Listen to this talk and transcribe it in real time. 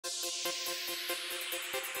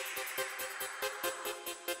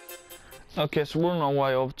Okay, so we're on our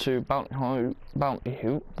way over to Bounty Hunt,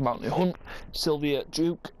 Sylvia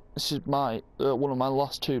Duke. This is my one of my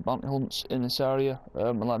last two bounty hunts in this area,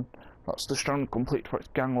 and then that's the strong complete for its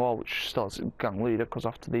gang war, which starts as gang leader, because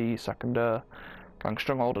after the second gang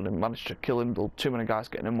stronghold I didn't manage to kill him. There were too many guys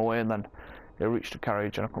getting in my way, and then he reached a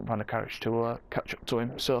carriage and I couldn't find a carriage to catch up to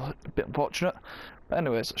him, so a bit unfortunate. But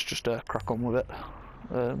anyways, let's just crack on with it.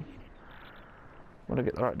 When I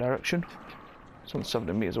get the right direction. It's only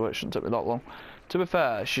 70 metres away, it shouldn't take me that long. To be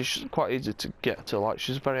fair, she's quite easy to get to, like,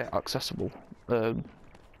 she's very accessible.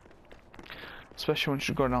 Especially when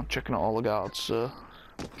she's going around checking out all the guards, so,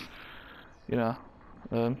 you know,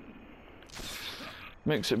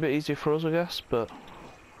 makes it a bit easier for us, I guess, but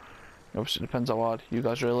obviously it depends how hard you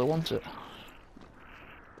guys really want it.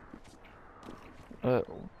 What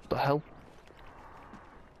the hell?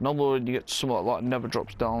 Normally when you get something like that, it never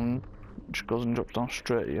drops down, it just goes and drops down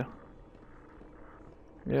straight at you.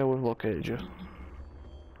 Yeah, we've located you.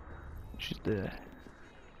 She's there.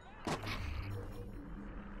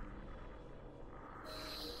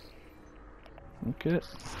 Okay.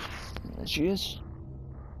 There she is.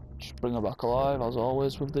 Just bring her back alive, as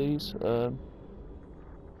always with these. I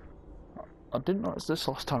didn't notice this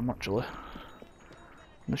last time, actually.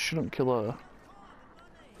 I shouldn't kill her.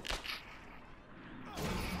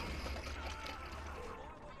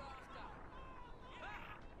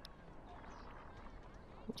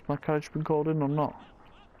 Has my carriage been called in or not?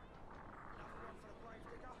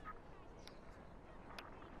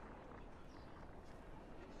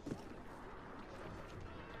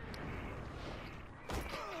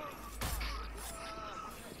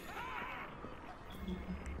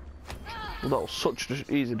 Well, that was such an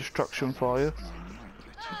easy distraction for you.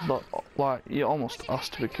 But, like, you almost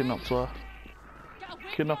asked to be kidnapped there.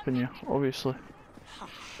 Kidnapping you, obviously.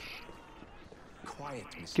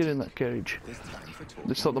 Get in that cage.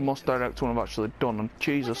 This is not the most direct one I've actually done, and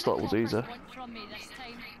Jesus, that was easy.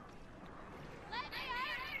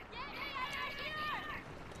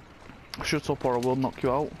 Shut up or I will knock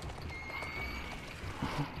you out. I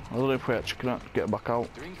don't know if we actually can get her back out.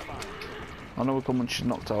 I know we come when she's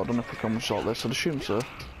knocked out, I don't know if we come when she's like this, I'd assume so.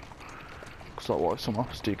 Because that what if something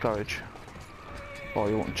happens to your carriage. Or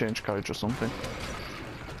you want to change carriage or something.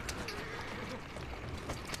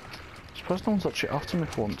 No one's actually after me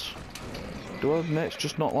for once. Do I have mates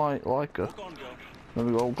just not like her? Then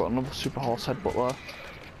we've all got another super horse headbutt there.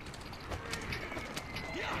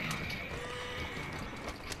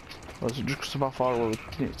 Or is it just because of how far away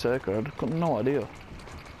we need to take her? I've got no idea.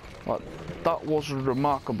 Like, that was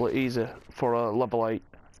remarkably easy for a level 8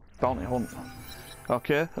 bounty hunt.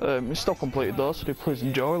 Okay, it's still completed though, so do please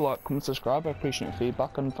enjoy, like, comment, subscribe. I appreciate your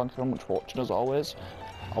feedback and thank you very much for watching as always.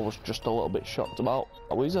 I was just a little bit shocked about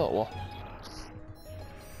how easy that was.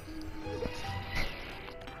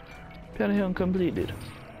 Penny uncompleted.